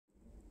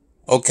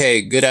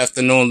Okay, good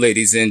afternoon,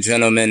 ladies and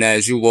gentlemen.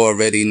 As you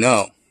already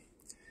know,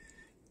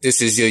 this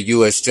is your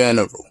U.S.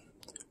 General.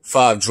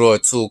 5-drawer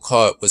tool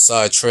cart with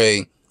side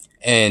tray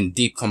and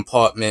deep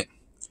compartment.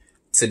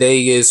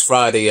 Today is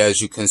Friday, as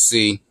you can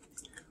see.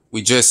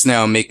 We just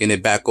now making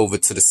it back over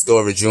to the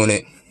storage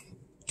unit.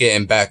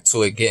 Getting back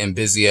to it, getting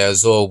busy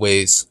as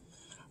always.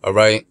 All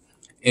right.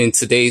 In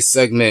today's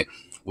segment,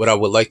 what I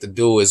would like to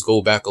do is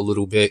go back a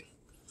little bit.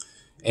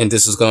 And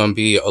this is going to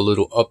be a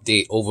little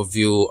update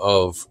overview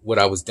of what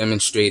I was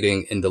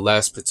demonstrating in the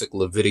last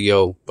particular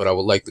video, but I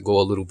would like to go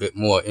a little bit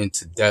more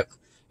into depth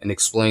and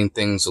explain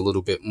things a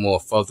little bit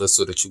more further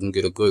so that you can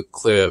get a good,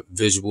 clear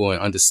visual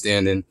and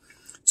understanding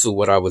to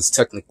what I was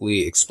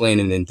technically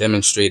explaining and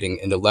demonstrating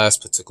in the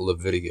last particular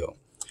video.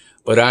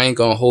 But I ain't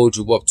going to hold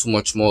you up too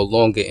much more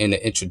longer in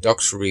the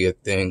introductory of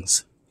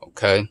things,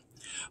 okay?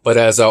 But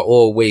as I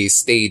always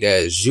state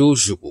as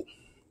usual,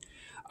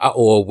 I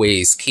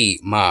always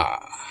keep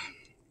my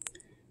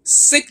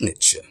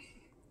signature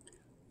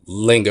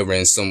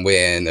lingering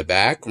somewhere in the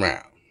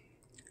background.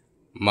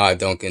 My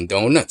Dunkin'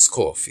 Donuts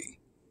coffee.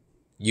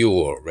 You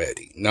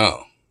already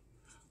know.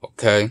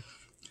 Okay?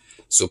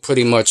 So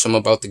pretty much I'm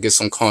about to get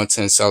some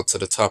contents out to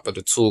the top of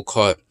the tool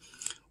cart.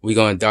 We're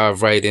going to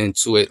dive right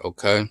into it,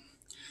 okay?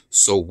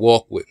 So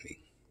walk with me.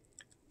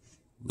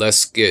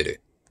 Let's get it.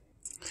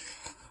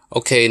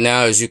 Okay,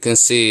 now as you can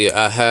see,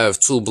 I have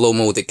two blow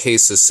molded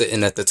cases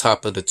sitting at the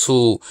top of the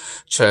tool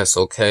chest,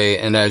 okay?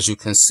 And as you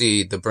can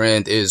see, the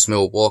brand is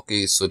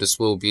Milwaukee, so this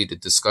will be the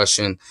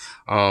discussion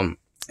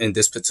in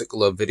this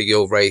particular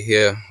video right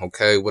here,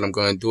 okay? What I'm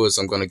going to do is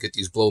I'm going to get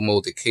these blow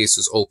molded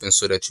cases open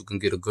so that you can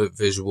get a good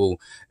visual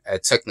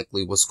at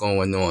technically what's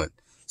going on.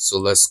 So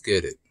let's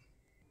get it.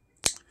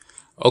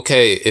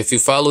 Okay, if you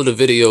follow the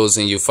videos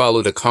and you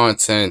follow the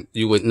content,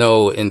 you would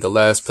know in the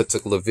last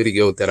particular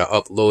video that I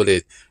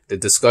uploaded, the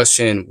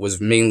discussion was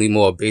mainly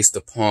more based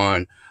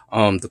upon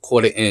the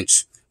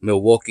 1/4-inch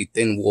Milwaukee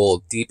thin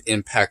wall deep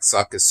impact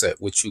socket set,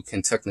 which you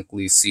can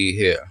technically see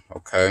here,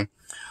 okay?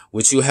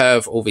 What you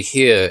have over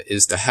here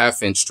is the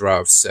 1/2-inch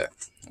drive set,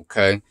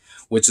 okay?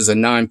 Which is a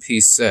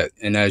 9-piece set,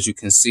 and as you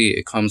can see,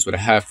 it comes with a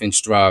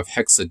 1/2-inch drive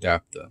hex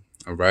adapter,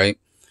 all right?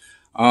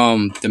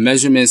 The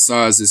measurement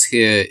sizes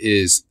here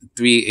is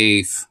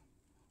 3/8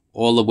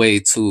 all the way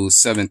to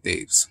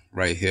 7/8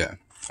 right here.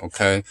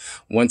 Okay.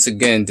 Once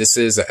again, this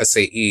is a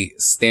SAE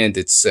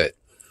standard set.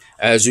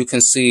 As you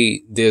can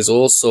see, there's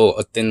also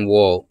a thin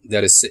wall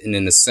that is sitting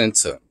in the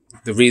center.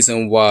 The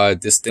reason why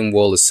this thin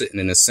wall is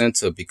sitting in the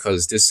center,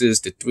 because this is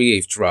the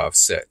 3/8 drive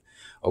set.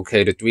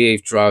 Okay. The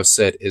 3/8 drive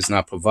set is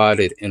not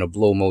provided in a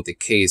blow molded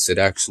case. It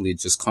actually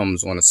just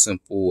comes on a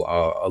simple,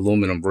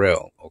 aluminum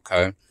rail.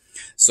 Okay.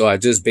 So I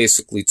just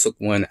basically took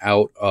one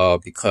out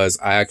because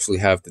I actually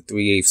have the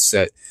 3/8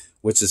 set,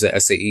 which is a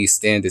SAE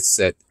standard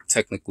set,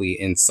 technically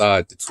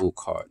inside the tool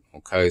cart.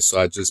 Okay, so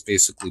I just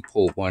basically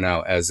pulled one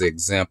out as an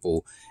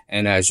example.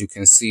 And as you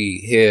can see,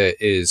 here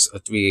is a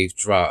 3/8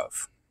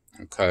 drive.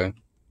 Okay.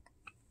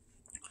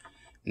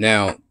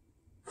 Now,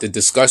 the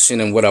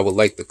discussion and what I would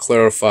like to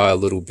clarify a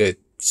little bit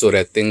so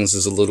that things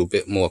is a little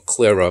bit more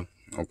clearer.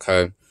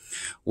 Okay.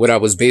 What I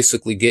was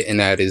basically getting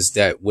at is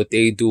that what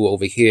they do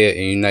over here in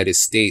the United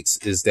States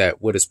is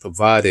that what is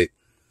provided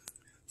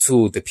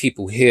to the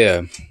people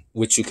here,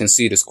 which you can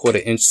see this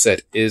 1/4-inch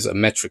set is a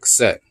metric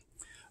set.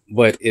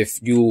 But if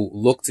you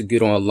look to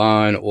get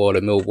online or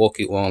the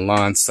Milwaukee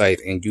online site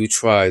and you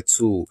try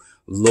to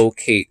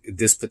locate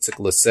this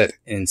particular set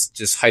and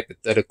just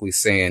hypothetically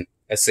saying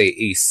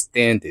SAE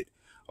standard,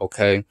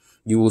 okay,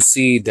 you will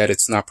see that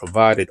it's not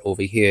provided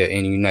over here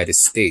in the United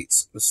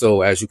States.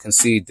 So as you can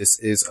see, this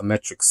is a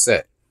metric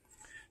set.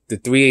 The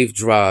 3/8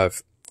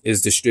 drive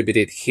is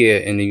distributed here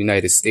in the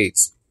United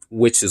States,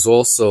 which is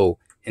also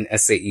an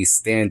SAE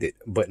standard,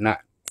 but not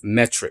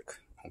metric.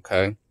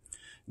 Okay.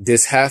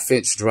 This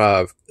 1/2-inch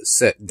drive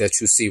set that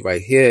you see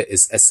right here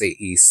is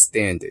SAE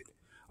standard.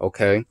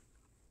 Okay.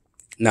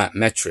 Not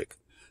metric.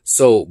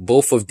 So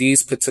both of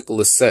these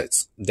particular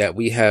sets that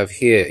we have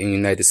here in the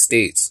United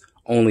States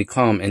only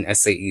come in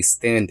SAE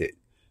standard,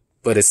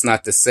 but it's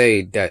not to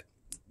say that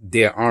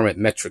there aren't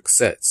metric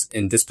sets.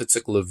 In this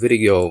particular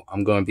video,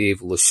 I'm going to be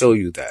able to show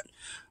you that.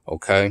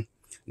 Okay.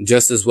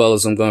 Just as well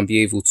as I'm going to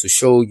be able to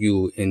show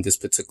you in this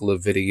particular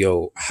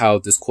video how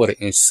this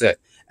 1/4-inch set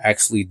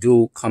actually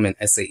do come in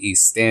SAE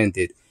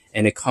standard,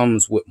 and it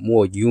comes with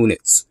more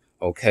units.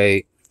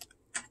 Okay.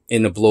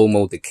 In the blow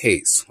molded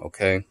case.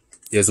 Okay.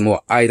 There's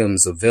more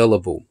items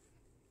available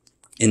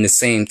in the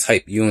same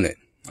type unit.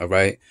 All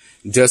right.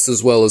 Just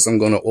as well as I'm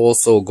going to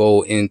also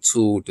go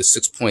into the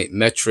 6-point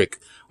metric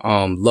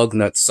lug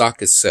nut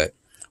socket set,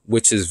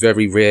 which is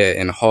very rare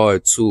and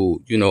hard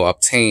to,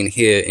 obtain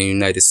here in the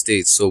United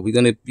States. So we're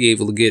going to be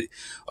able to get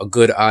a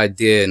good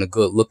idea and a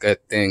good look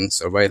at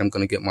things. All right. I'm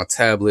going to get my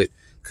tablet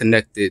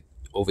connected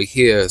over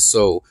here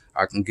so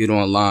I can get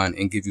online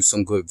and give you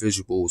some good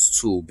visuals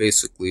to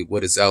basically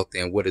what is out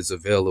there and what is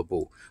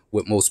available,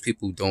 what most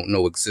people don't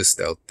know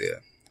exists out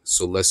there.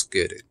 So let's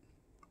get it.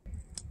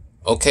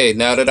 Okay,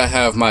 now that I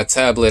have my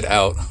tablet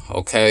out,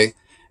 okay,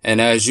 And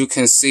as you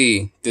can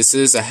see, this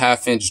is a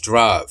 1/2 inch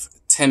drive,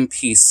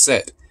 10-piece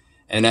set.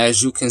 And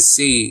as you can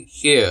see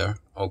here,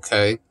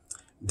 okay,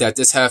 that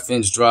this 1/2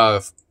 inch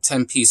drive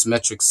 10-piece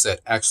metric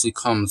set actually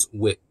comes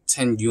with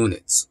 10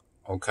 units,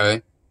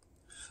 okay?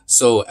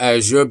 So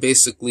as you're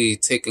basically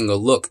taking a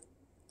look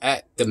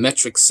at the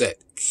metric set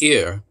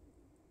here,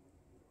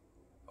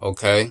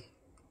 okay,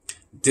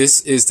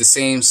 this is the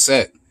same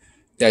set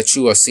that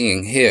you are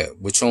seeing here,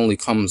 which only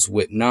comes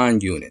with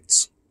 9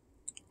 units,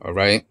 all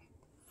right?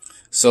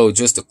 So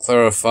just to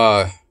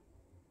clarify,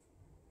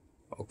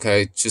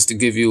 okay, just to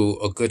give you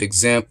a good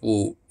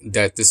example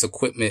that this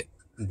equipment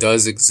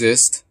does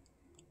exist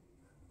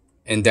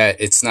and that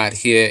it's not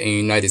here in the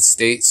United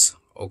States,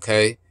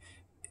 okay?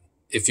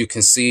 If you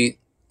can see,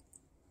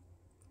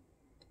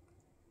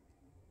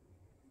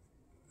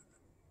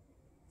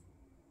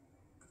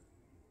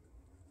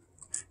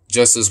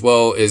 just as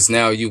well as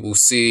now you will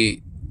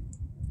see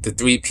the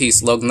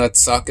 3-piece lug nut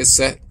socket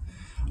set.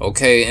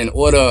 Okay, in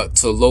order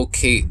to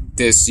locate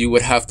this, you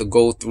would have to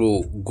go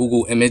through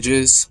Google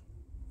Images.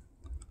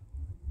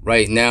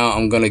 Right now,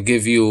 I'm going to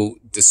give you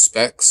the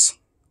specs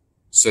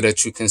so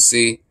that you can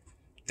see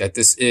that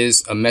this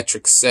is a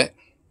metric set.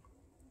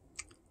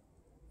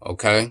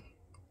 Okay,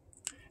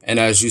 and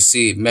as you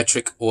see,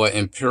 metric or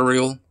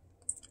imperial,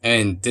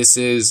 and this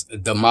is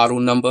the model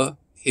number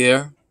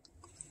here.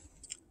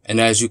 And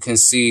as you can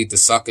see, the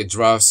socket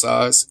drive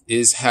size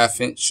is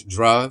 1/2 inch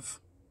drive,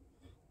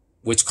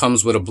 which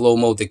comes with a blow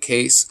molded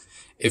case.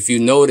 If you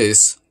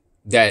notice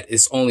that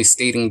it's only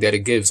stating that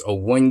it gives a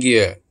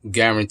 1-year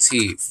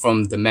guarantee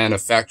from the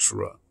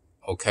manufacturer,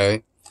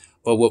 okay?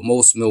 But with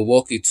most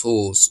Milwaukee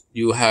tools,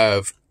 you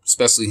have,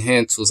 especially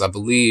hand tools, I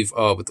believe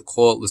with the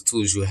cordless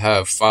tools, you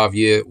have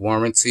 5-year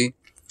warranty.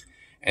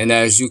 And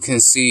as you can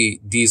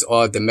see, these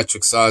are the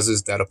metric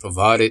sizes that are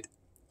provided,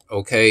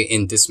 okay,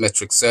 in this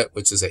metric set,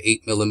 which is a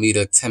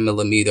 8mm,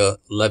 10mm,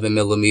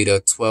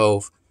 11mm,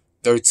 12,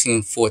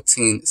 13,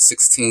 14,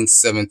 16,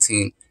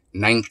 17,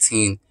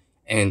 19,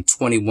 and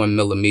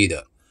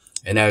 21mm.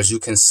 And as you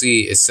can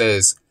see, it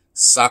says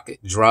socket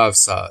drive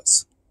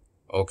size,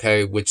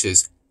 okay, which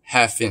is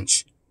 1/2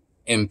 inch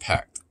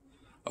impact.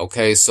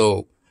 Okay,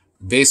 so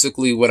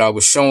basically what I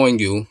was showing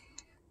you,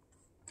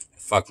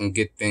 if I can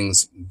get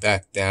things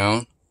back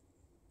down,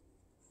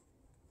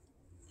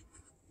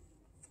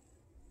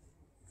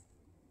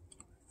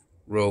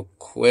 real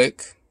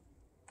quick.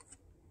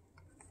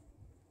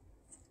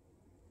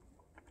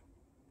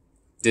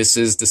 This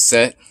is the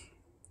set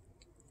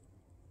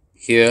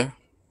here,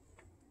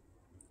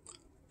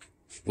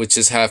 which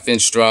is 1/2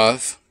 inch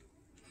drive.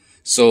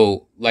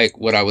 So like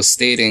what I was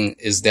stating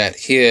is that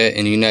here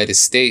in the United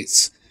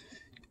States,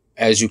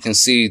 as you can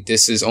see,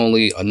 this is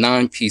only a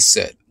 9-piece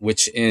set,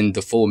 which in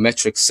the full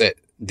metric set,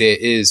 there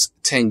is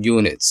 10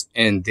 units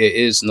and there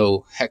is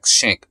no hex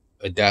shank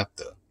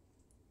adapter.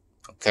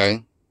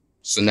 Okay,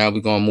 so now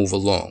we're going to move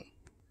along.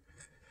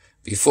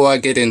 Before I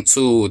get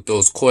into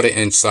those 1/4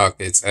 inch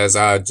sockets, as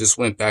I just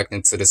went back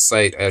into the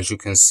site, as you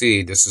can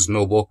see, this is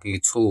Milwaukee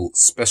Tool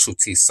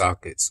specialty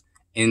sockets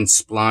in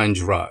spline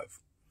drive.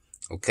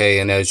 Okay,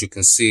 and as you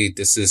can see,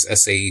 this is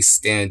SAE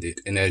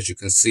standard. And as you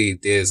can see,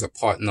 there's a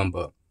part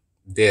number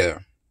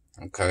there.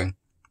 Okay,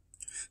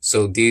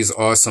 so these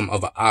are some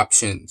other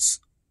options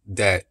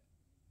that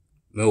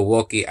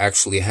Milwaukee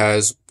actually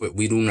has, but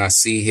we do not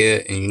see here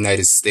in the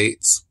United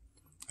States.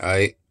 All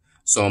right,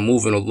 so I'm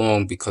moving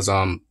along because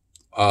I'm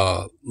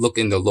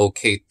looking to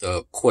locate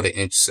the 1/4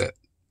 inch set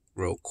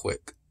real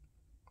quick.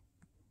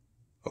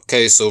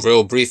 Okay, so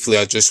real briefly,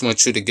 I just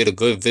want you to get a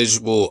good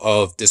visual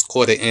of this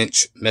 1/4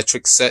 inch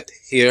metric set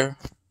here.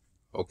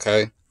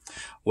 Okay,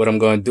 what I'm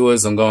going to do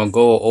is I'm going to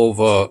go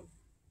over,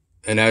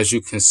 and as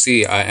you can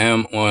see, I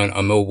am on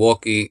a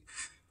Milwaukee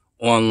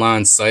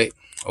online site.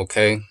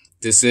 Okay,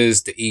 this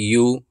is the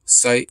EU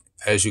site,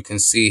 as you can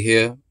see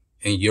here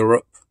in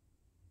Europe.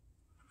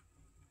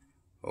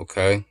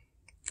 Okay,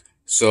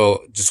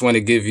 so just want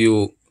to give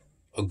you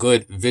a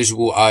good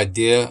visual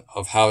idea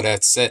of how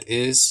that set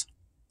is.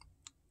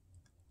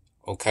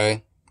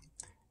 Okay,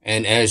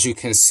 and as you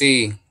can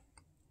see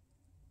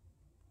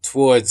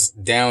towards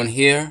down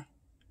here,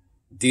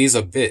 these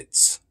are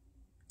bits.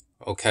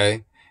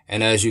 Okay,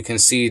 and as you can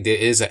see, there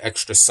is an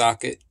extra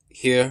socket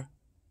here.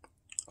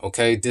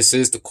 Okay, this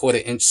is the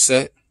 1/4 inch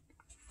set,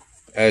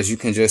 as you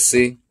can just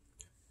see.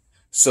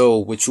 So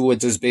what you were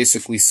just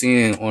basically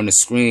seeing on the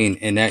screen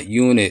in that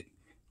unit,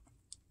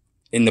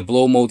 in the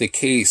blow molded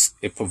case,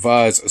 it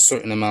provides a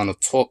certain amount of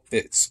torque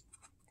bits,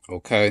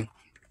 okay,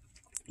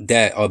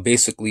 that are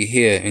basically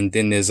here. And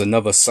then there's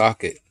another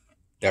socket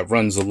that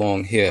runs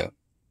along here.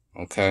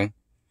 Okay,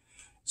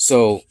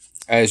 so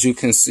as you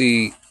can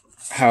see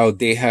how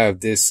they have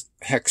this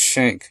hex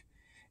shank,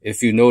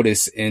 if you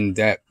notice in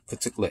that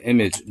particular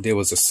image, there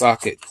was a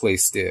socket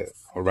placed there.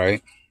 All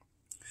right,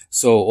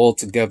 so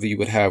altogether you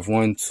would have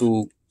 1,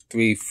 2,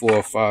 3,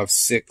 4, 5,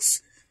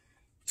 6,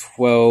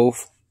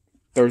 12,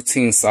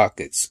 13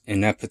 sockets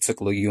in that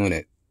particular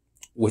unit,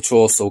 which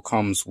also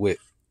comes with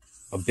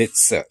a bit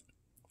set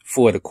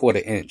for the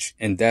 1/4 inch,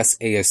 and that's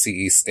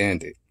ASCE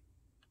standard.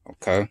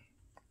 Okay,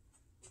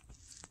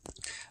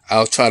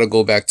 I'll try to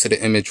go back to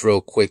the image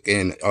real quick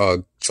and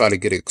try to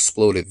get an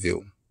exploded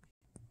view.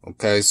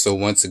 Okay, so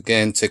once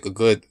again, take a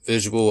good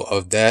visual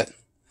of that.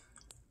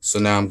 So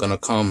now I'm gonna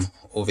come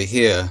over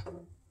here,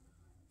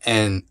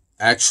 and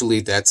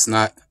actually that's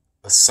not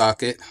a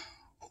socket.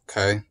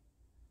 Okay,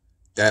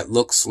 that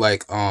looks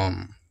like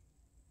an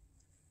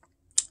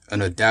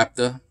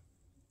adapter,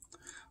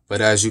 but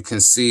as you can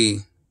see,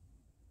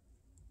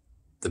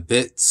 the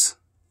bits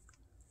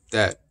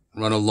that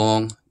run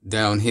along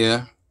down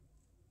here,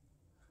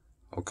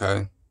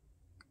 okay,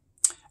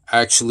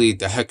 actually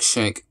the hex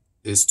shank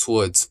is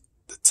towards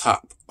the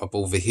top up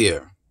over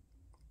here,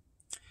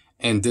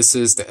 and this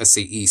is the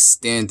SAE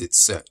standard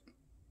set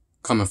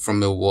coming from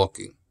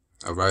Milwaukee.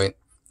 All right,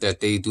 that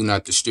they do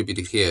not distribute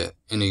it here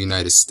in the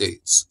United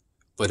States,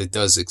 but it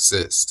does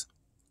exist.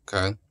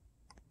 Okay.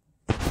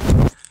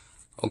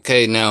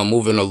 Okay, now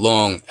moving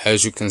along,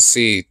 as you can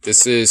see,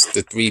 this is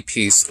the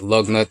 3-piece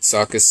lug nut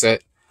socket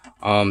set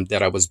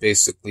that I was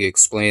basically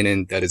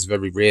explaining that is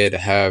very rare to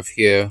have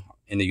here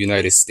in the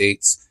United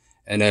States.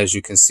 And as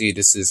you can see,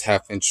 this is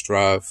 1/2-inch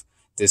drive.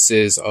 This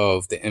is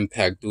of the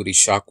impact duty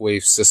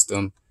shockwave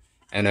system.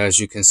 And as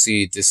you can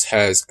see, this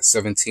has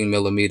 17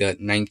 millimeter,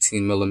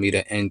 19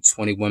 millimeter, and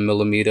 21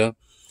 millimeter.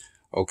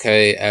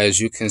 Okay, as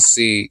you can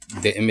see,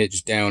 the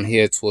image down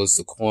here towards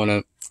the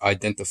corner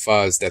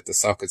identifies that the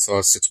sockets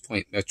are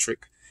 6-point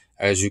metric,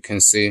 as you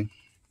can see.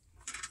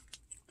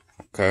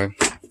 Okay.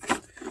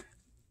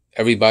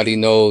 Everybody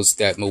knows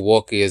that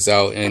Milwaukee is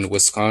out in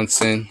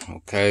Wisconsin.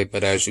 Okay,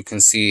 but as you can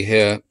see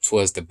here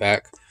towards the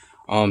back,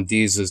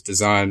 these is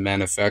designed,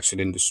 manufactured,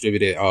 and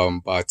distributed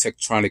by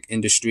Tektronic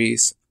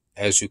Industries,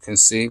 as you can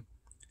see,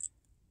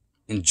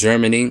 in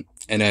Germany.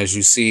 And as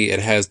you see, it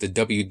has the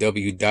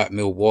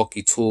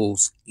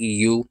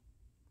www.milwaukeetools.eu.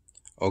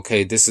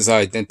 Okay, this is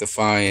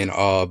identifying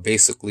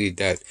basically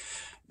that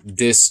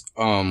this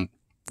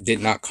did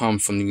not come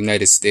from the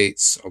United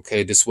States.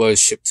 Okay, this was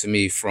shipped to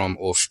me from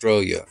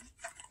Australia.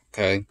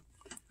 Okay,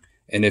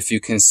 and if you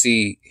can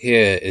see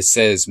here, it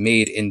says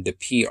made in the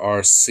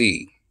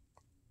PRC.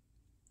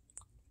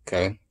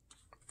 Okay,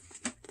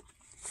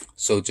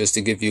 so just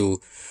to give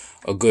you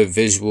a good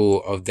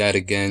visual of that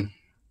again.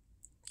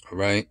 All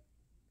right.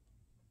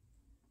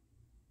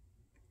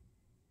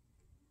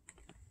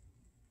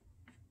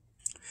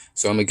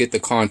 So I'm gonna get the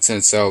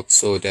contents out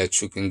so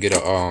that you can get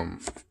a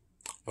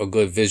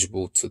good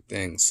visual to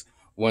things.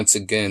 Once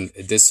again,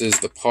 this is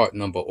the part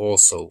number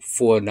also,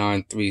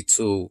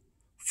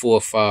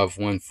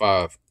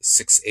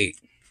 4932451568.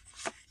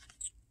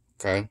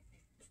 Okay.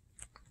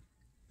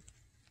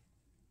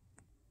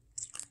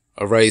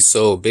 All right.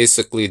 So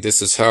basically,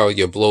 this is how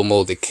your blow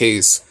molded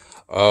case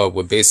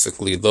would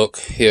basically look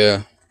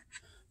here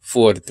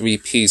for the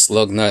 3-piece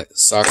lug nut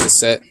socket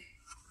set.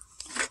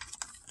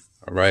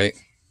 All right.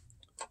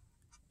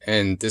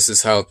 And this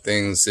is how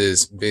things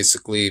is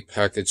basically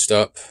packaged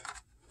up.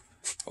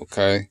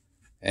 Okay.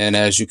 And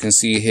as you can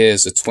see,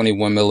 here's a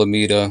 21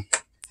 millimeter.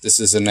 This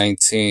is a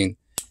 19,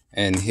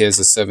 and here's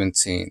a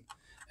 17.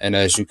 And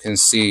as you can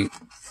see,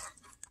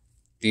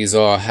 these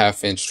are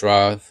 1/2-inch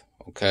drive.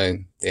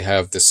 Okay. They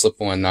have the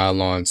slip-on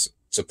nylons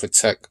to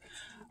protect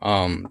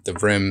the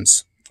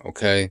rims.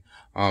 Okay.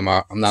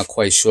 I'm not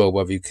quite sure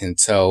whether you can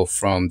tell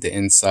from the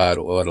inside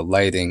or the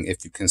lighting,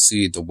 if you can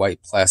see the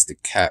white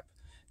plastic cap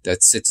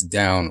that sits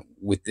down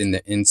within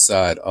the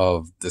inside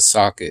of the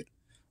socket.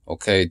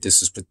 Okay,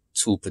 this is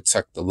to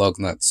protect the lug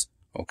nuts.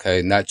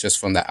 Okay, not just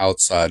from the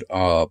outside,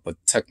 but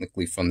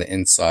technically from the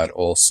inside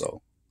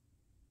also.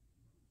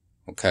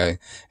 Okay,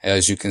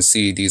 as you can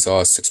see, these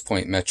are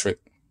 6-point metric.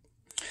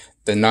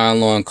 The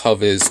nylon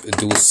covers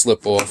do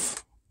slip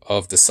off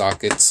of the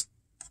sockets,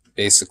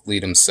 basically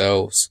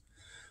themselves.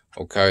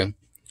 Okay,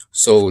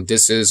 so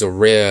this is a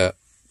rare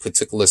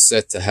particular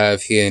set to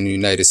have here in the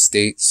United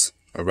States.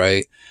 All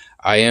right.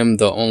 I am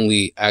the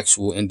only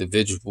actual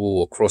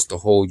individual across the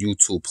whole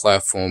YouTube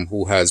platform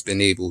who has been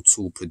able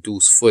to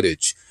produce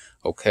footage,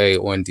 okay,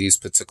 on these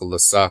particular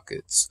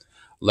sockets.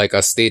 Like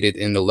I stated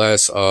in the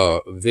last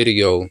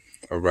video,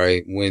 all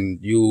right, when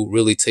you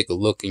really take a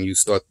look and you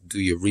start to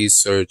do your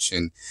research,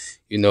 and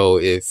you know,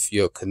 if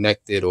you're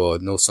connected or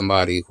know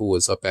somebody who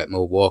is up at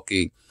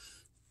Milwaukee,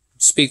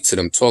 speak to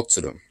them, talk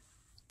to them,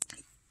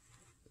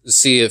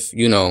 see if,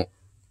 you know,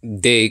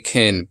 they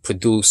can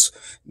produce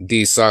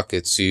these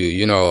sockets.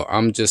 You know,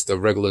 I'm just a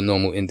regular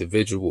normal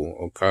individual,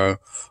 okay,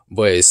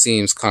 but it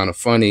seems kind of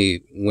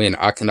funny when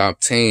I can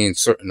obtain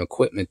certain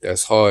equipment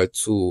that's hard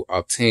to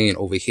obtain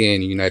over here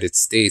in the United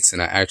States,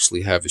 and I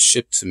actually have it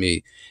shipped to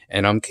me,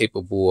 and I'm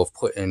capable of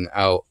putting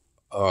out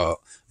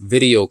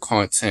video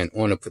content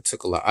on a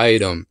particular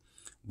item,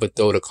 but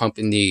though the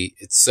company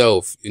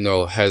itself, you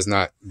know, has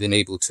not been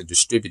able to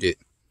distribute it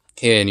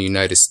here in the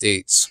United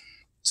States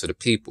to the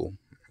people.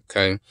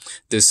 Okay,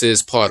 this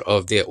is part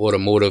of their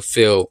automotive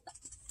field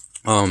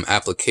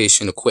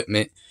application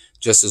equipment,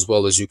 just as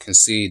well as you can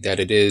see that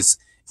it is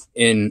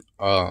in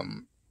a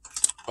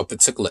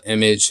particular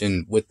image,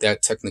 and what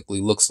that technically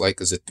looks like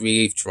is a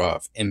 3/8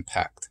 drive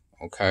impact.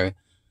 Okay,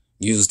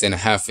 used in a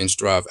 1/2-inch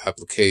drive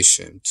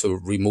application to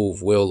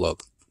remove wheel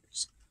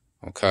lugs.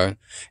 Okay,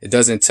 it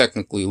doesn't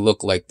technically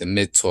look like the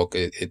mid torque.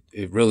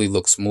 It really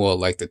looks more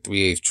like the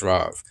 3/8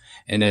 drive.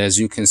 And as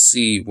you can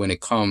see, when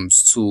it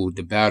comes to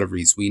the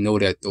batteries, we know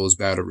that those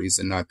batteries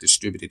are not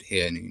distributed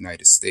here in the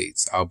United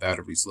States. Our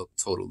batteries look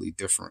totally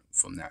different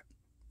from that.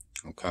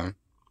 Okay,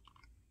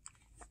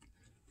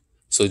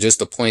 so just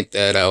to point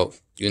that out,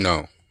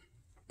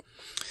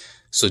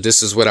 So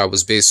this is what I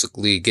was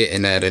basically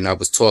getting at, and I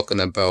was talking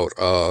about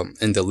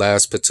in the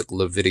last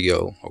particular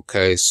video.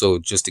 Okay, so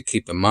just to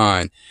keep in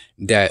mind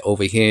that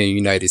over here in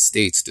the United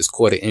States, this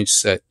 1/4"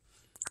 set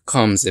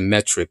comes in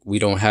metric. We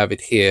don't have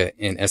it here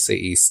in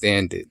SAE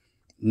standard,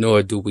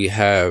 nor do we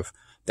have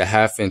the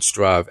 1/2"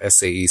 drive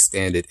SAE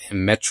standard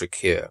in metric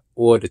here,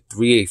 or the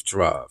 3/8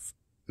 drive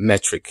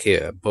metric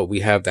here, but we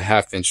have the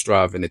 1/2"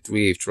 drive and the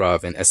 3/8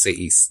 drive in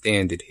SAE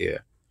standard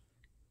here.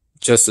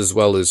 Just as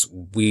well as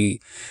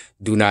we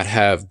do not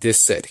have this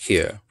set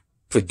here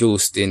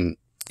produced in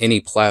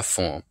any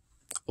platform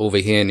over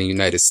here in the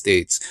United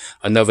States.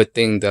 Another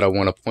thing that I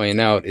want to point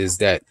out is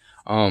that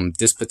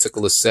this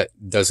particular set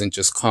doesn't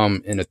just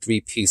come in a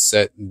 3-piece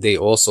set. They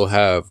also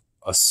have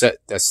a set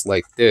that's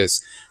like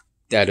this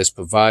that is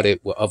provided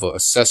with other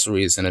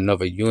accessories and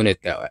another unit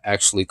that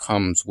actually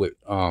comes with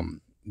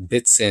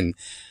bits and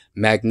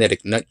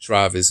magnetic nut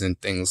drivers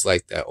and things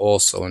like that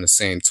also in the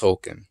same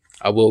token.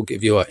 I will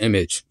give you an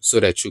image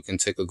so that you can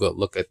take a good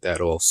look at that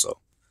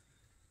also.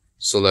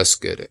 So let's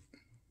get it.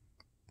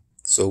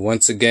 So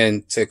once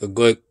again, take a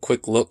good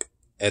quick look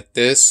at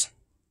this.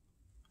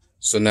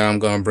 So now I'm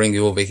going to bring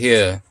you over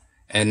here,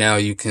 and now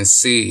you can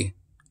see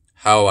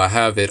how I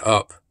have it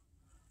up.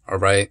 All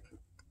right.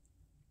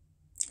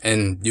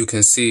 And you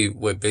can see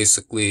what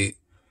basically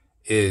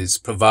is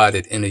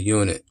provided in a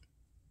unit.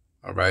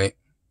 All right.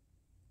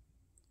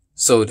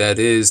 So that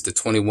is the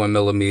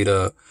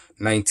 21mm,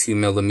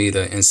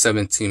 19mm, and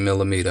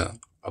 17mm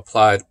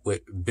applied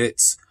with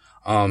bits,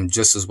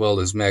 just as well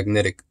as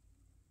magnetic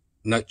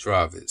nut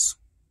drivers.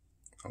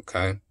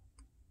 Okay.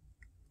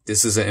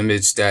 This is an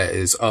image that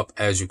is up,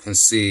 as you can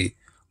see,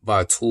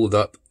 by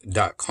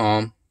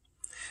tooledup.com.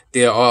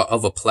 There are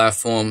other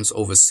platforms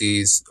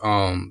overseas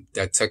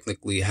that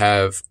technically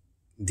have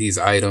these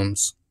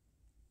items.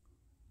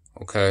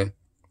 Okay.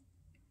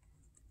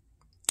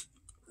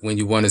 When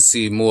you want to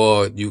see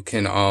more, you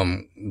can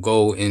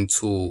go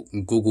into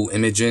Google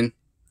Imaging,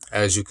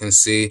 as you can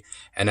see.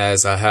 And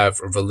as I have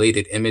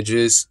related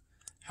images,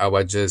 how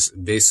I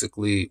just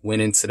basically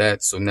went into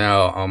that. So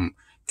now I'm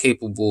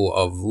capable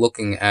of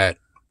looking at,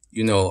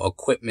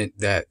 equipment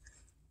that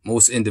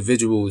most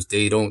individuals,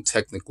 they don't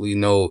technically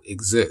know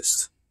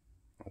exist.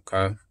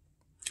 Okay.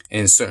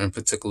 And certain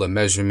particular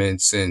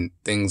measurements and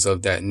things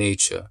of that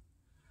nature.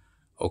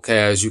 Okay.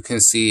 As you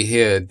can see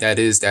here, that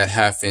is that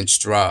 1/2"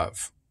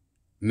 drive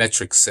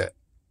metric set.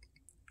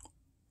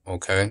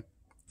 Okay.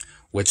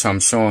 Which I'm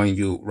showing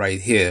you right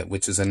here,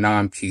 which is a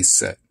 9-piece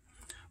set.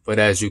 But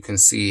as you can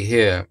see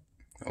here,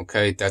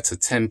 okay, that's a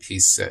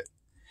 10-piece set.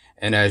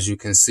 And as you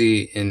can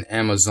see in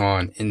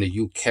Amazon in the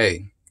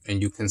UK,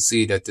 and you can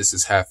see that this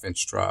is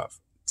 1/2" drive,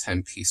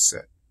 10-piece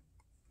set.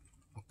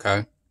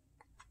 Okay.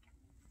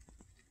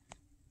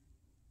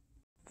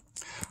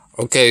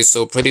 Okay,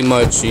 so pretty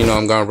much,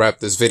 I'm going to wrap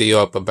this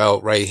video up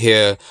about right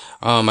here.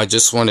 I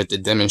just wanted to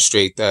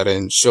demonstrate that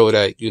and show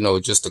that,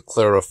 just to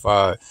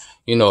clarify,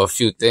 a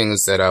few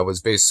things that I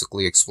was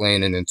basically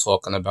explaining and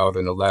talking about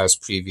in the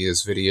last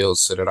previous videos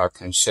so that I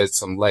can shed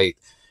some light,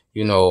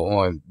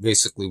 on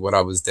basically what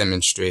I was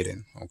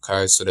demonstrating.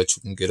 Okay, so that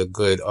you can get a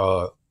good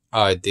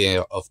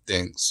idea of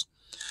things.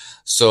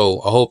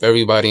 So I hope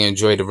everybody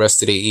enjoyed the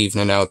rest of the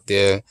evening out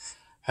there.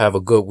 Have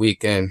a good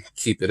weekend.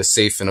 Keep it a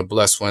safe and a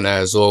blessed one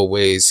as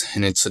always.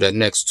 And into that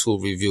next tool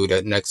review,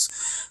 that next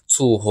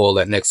tool haul,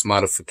 that next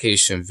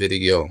modification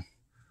video,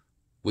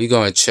 we're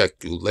going to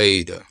check you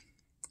later.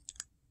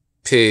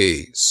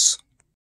 Peace.